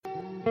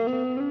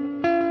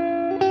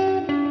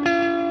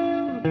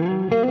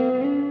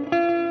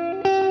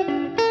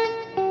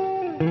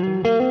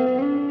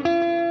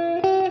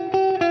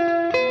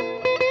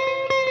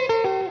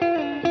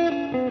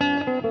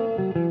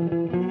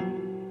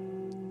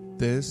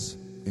This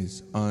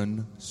is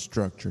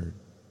Unstructured.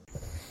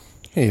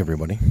 Hey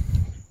everybody,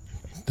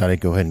 thought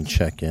I'd go ahead and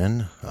check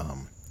in.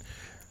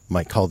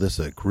 Might call this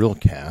a grill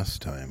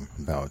cast. I'm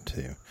about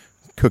to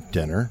cook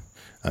dinner.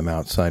 I'm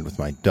outside with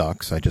my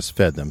ducks. I just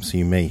fed them, so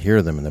you may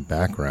hear them in the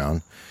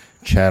background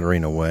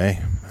chattering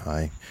away.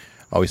 I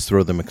always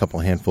throw them a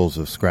couple handfuls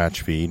of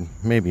scratch feed,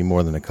 maybe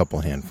more than a couple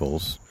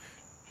handfuls.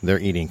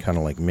 They're eating kind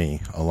of like me,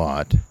 a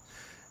lot.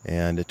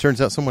 And it turns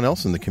out someone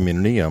else in the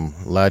community,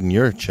 Ladin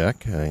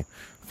Yurchek, a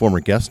former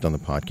guest on the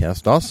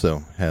podcast,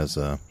 also has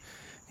a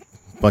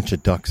bunch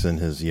of ducks in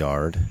his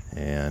yard,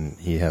 and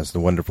he has the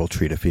wonderful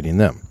treat of feeding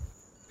them.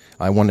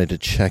 I wanted to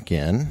check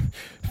in,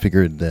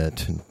 figured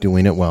that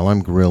doing it while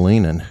I'm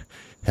grilling and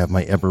have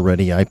my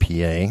ever-ready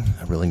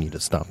IPA, I really need to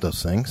stop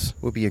those things,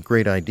 would be a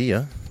great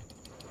idea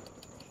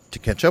to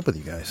catch up with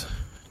you guys.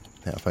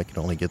 Now, if I could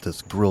only get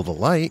this grill to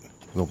light,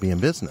 we'll be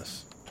in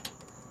business.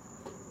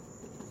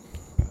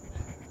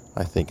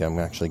 I think I'm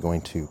actually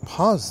going to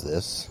pause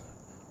this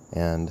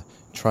and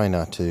try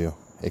not to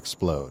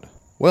explode.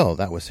 Well,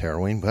 that was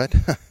harrowing, but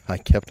I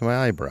kept my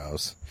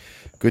eyebrows.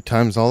 Good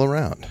times all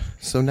around.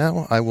 So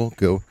now I will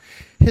go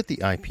hit the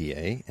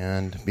IPA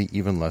and be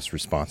even less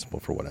responsible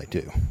for what I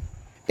do.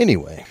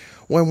 Anyway,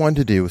 what I wanted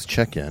to do was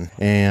check in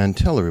and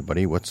tell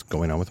everybody what's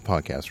going on with the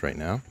podcast right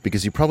now,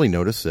 because you probably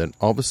noticed that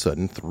all of a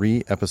sudden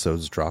 3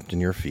 episodes dropped in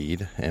your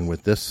feed, and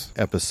with this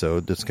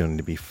episode, that's going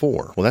to be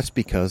 4. Well, that's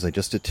because I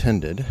just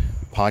attended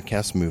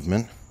Podcast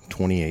Movement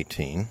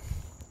 2018,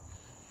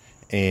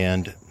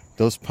 and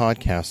those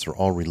podcasts are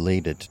all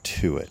related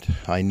to it.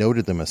 I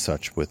noted them as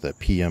such with the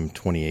PM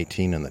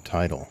 2018 in the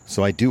title.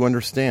 So I do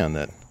understand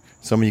that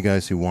some of you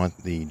guys who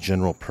want the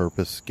general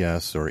purpose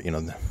guests, or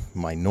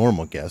my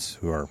normal guests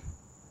who are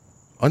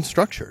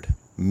unstructured,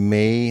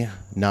 may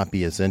not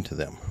be as into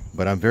them.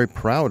 But I'm very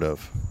proud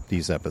of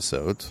these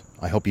episodes.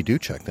 I hope you do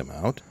check them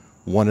out.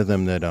 One of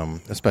them that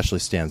especially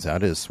stands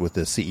out is with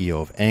the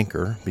CEO of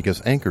Anchor,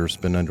 because Anchor's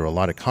been under a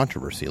lot of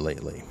controversy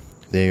lately.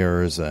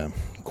 There's a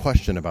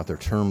question about their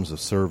terms of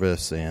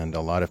service, and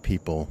a lot of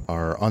people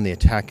are on the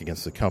attack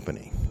against the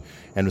company.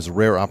 And it was a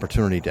rare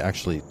opportunity to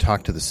actually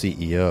talk to the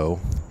CEO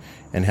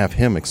and have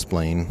him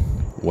explain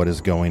what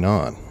is going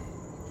on.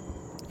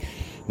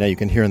 Now you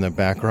can hear in the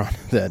background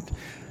that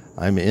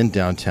I'm in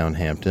downtown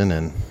Hampton,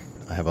 and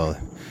I have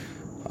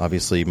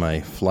obviously my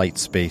flight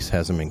space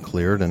hasn't been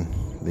cleared, and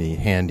the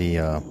handy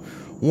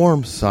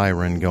warm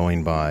siren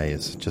going by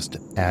is just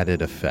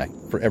added effect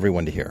for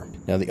everyone to hear.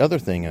 Now, the other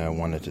thing I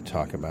wanted to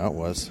talk about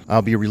was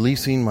I'll be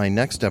releasing my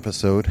next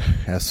episode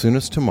as soon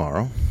as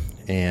tomorrow,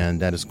 and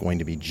that is going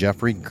to be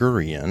Jeffrey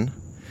Gurian,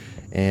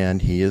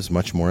 and he is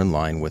much more in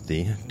line with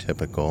the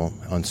typical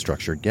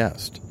unstructured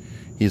guest.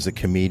 He's a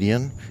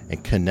comedian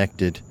and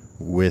connected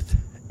with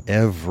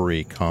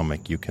every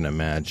comic you can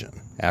imagine.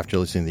 After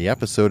listening to the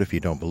episode, if you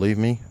don't believe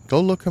me, go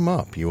look him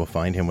up. You will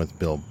find him with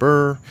Bill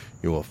Burr.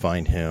 You will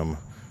find him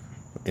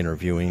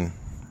interviewing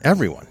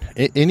everyone,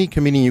 any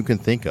comedian you can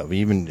think of,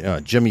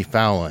 even Jimmy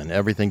Fallon,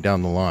 everything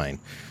down the line.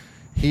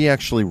 He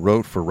actually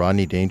wrote for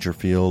Rodney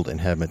Dangerfield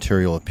and had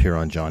material appear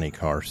on Johnny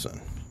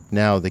Carson.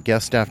 Now, the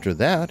guest after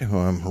that, who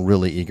I'm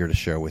really eager to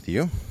share with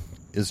you,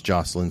 is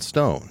Jocelyn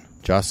Stone.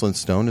 Jocelyn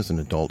Stone is an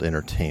adult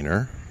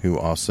entertainer who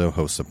also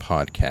hosts a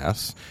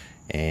podcast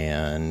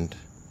and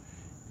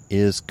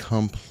is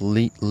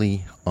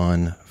completely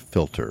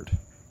unfiltered.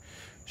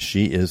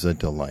 She is a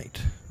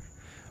delight,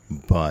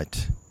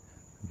 but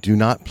do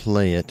not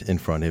play it in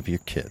front of your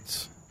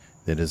kids.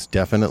 It is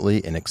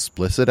definitely an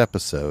explicit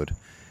episode,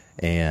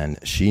 and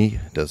she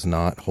does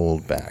not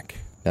hold back.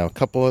 Now, a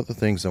couple other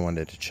things I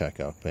wanted to check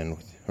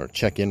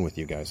in with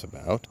you guys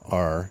about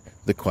are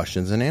the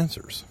questions and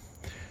answers.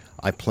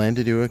 I plan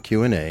to do a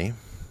Q&A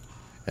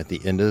at the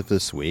end of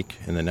this week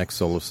in the next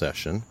solo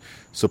session,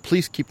 so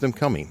please keep them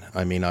coming.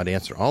 I may not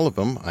answer all of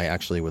them. I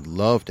actually would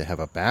love to have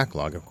a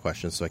backlog of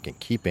questions so I can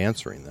keep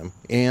answering them,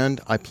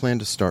 and I plan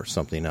to start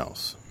something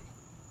else.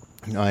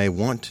 I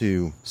want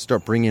to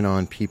start bringing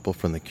on people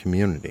from the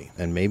community,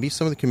 and maybe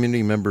some of the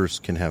community members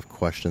can have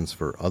questions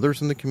for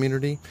others in the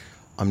community.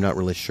 I'm not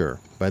really sure,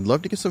 but I'd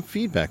love to get some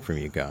feedback from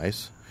you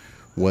guys,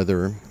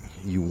 whether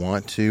you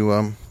want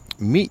to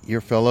meet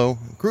your fellow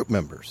group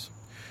members.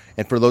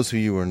 And for those of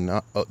you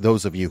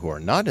who are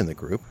not in the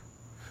group,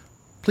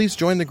 please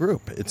join the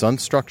group. It's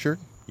unstructured.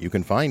 You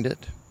can find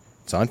it.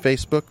 It's on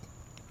Facebook.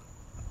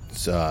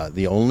 It's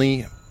the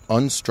only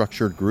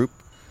unstructured group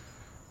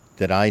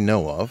that I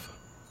know of.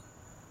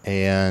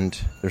 And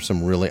there's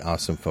some really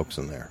awesome folks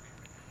in there.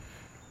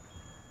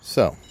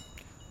 So,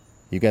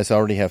 you guys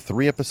already have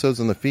 3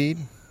 episodes in the feed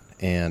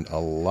and a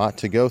lot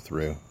to go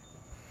through.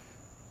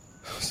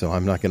 So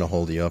I'm not going to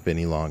hold you up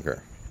any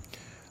longer.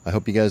 I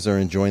hope you guys are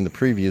enjoying the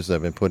previews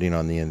I've been putting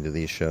on the end of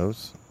these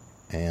shows.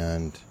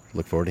 And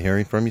look forward to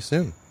hearing from you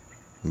soon.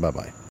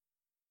 Bye-bye.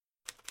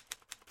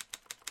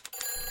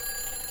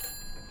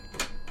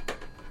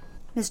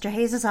 Mr.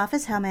 Hayes'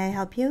 office, how may I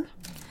help you?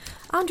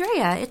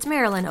 Andrea, it's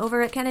Marilyn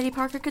over at Kennedy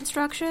Parker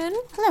Construction.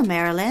 Hello,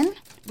 Marilyn.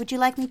 Would you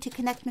like me to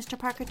connect Mr.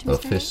 Parker to Mr. A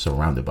fish Hayes?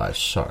 surrounded by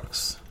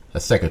sharks.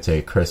 A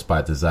secretary cursed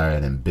by desire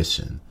and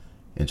ambition.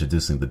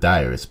 Introducing The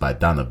Diarist by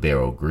Donna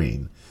Barrow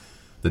Green.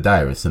 The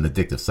Diarist, an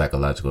addictive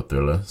psychological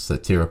thriller,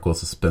 satirical,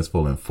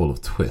 suspenseful, and full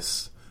of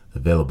twists.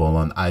 Available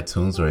on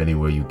iTunes or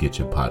anywhere you get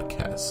your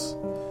podcasts.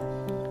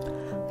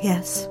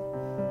 Yes.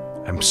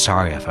 I'm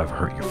sorry if I've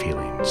hurt your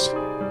feelings.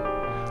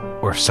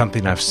 Or if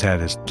something I've said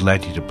has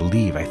led you to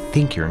believe I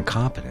think you're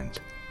incompetent.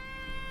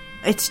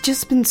 It's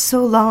just been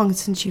so long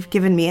since you've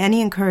given me any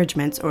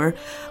encouragements or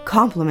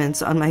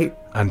compliments on my...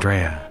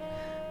 Andrea,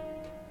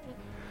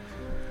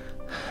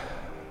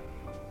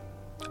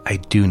 I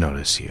do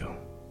notice you.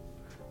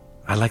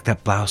 I like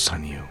that blouse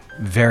on you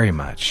very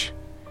much.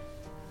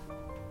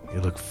 You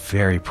look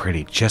very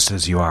pretty just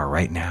as you are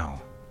right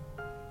now.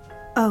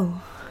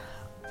 Oh,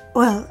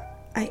 well,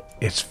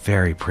 It's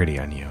very pretty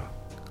on you.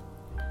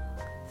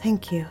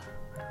 Thank you.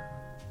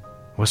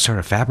 What sort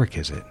of fabric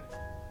is it?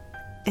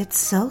 It's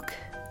silk?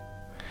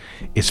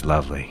 It's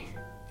lovely.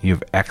 You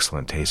have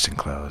excellent taste in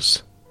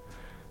clothes.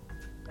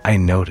 I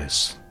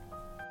notice.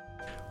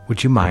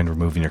 Would you mind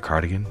removing your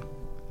cardigan?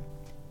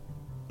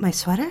 My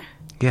sweater?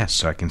 Yes,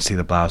 so I can see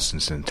the blouse in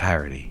its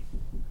entirety.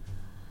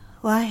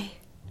 Why?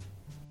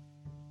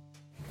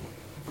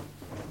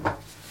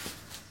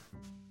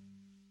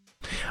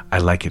 I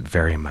like it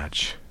very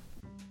much.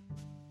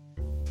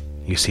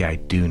 You see, I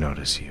do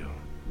notice you.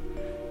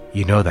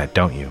 You know that,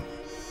 don't you?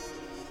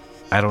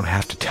 I don't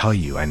have to tell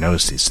you I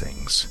notice these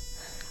things.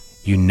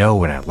 You know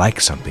when I like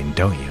something,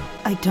 don't you?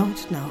 I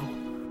don't know.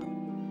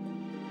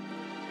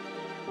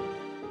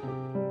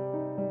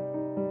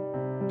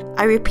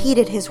 I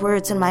repeated his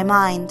words in my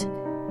mind.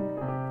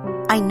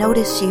 I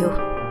notice you.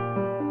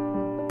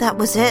 That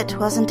was it,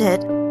 wasn't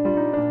it?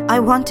 I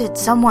wanted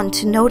someone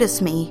to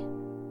notice me.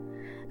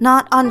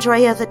 Not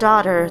Andrea the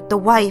daughter, the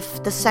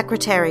wife, the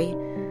secretary.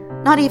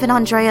 Not even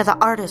Andrea the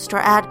artist or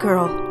ad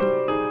girl.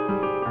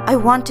 I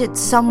wanted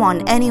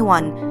someone,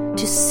 anyone,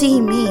 to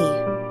see me.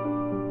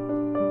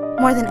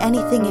 More than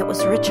anything, it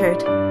was Richard.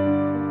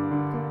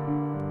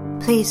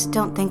 Please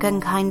don't think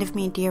unkind of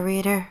me, dear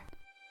reader.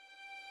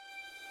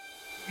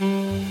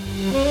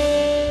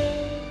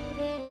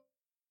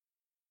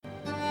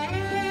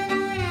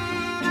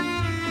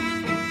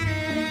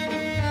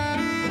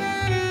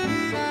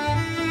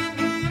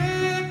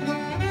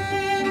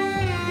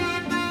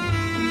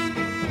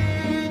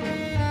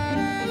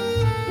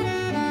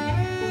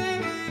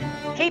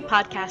 Hey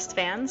podcast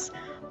fans,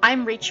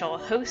 I'm Rachel,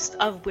 host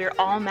of We're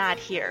All Mad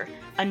Here,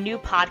 a new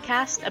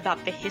podcast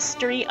about the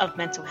history of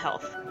mental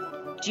health.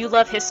 Do you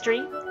love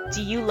history?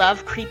 Do you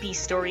love creepy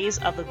stories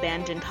of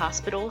abandoned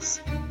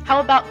hospitals? How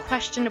about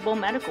questionable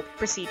medical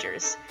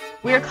procedures?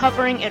 We're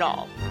covering it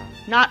all.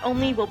 Not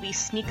only will we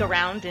sneak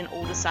around in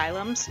old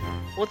asylums,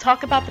 we'll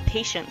talk about the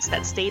patients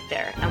that stayed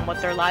there and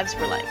what their lives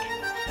were like.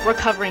 We're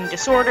covering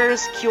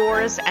disorders,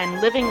 cures,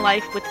 and living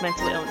life with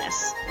mental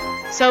illness.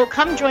 So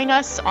come join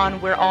us on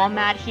We're All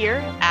Mad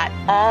Here at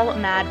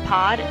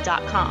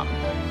allmadpod.com,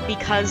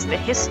 because the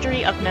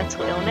history of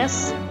mental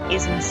illness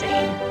is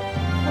insane.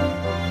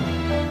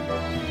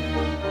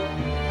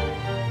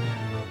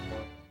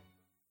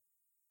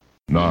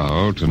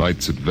 Now,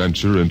 tonight's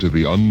adventure into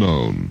the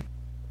unknown.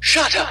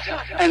 Shut up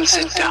and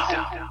sit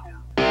down.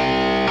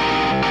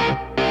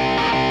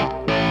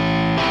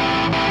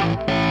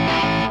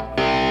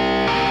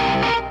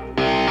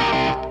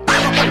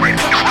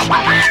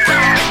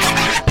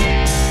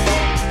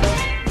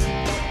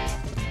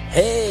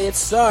 Hey, it's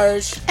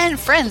Sarge. And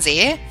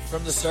Frenzy.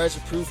 From the Sarge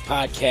Approved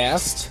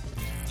Podcast.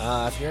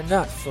 If you're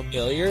not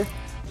familiar,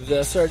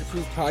 the Sarge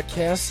Approved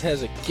Podcast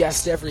has a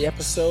guest every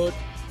episode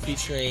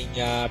featuring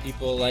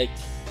people like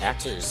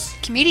actors,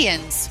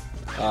 comedians,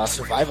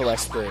 survival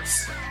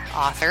experts,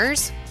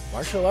 authors,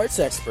 martial arts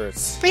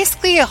experts.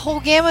 Basically a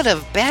whole gamut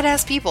of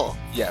badass people.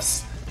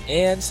 Yes.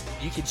 And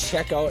you can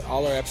check out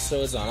all our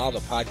episodes on all the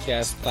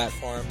podcast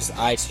platforms,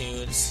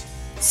 iTunes,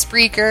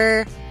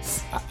 Spreaker,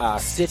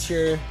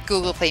 Stitcher,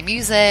 Google Play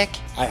Music,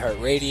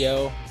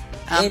 iHeartRadio.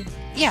 And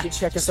you can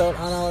check us out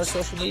on all our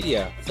social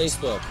media,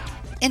 Facebook,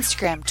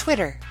 Instagram,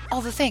 Twitter,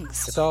 all the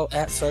things. It's all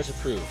at Sarge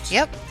Approved.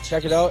 Yep.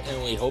 Check it out,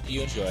 and we hope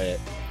you enjoy it.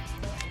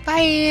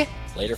 Bye. Later.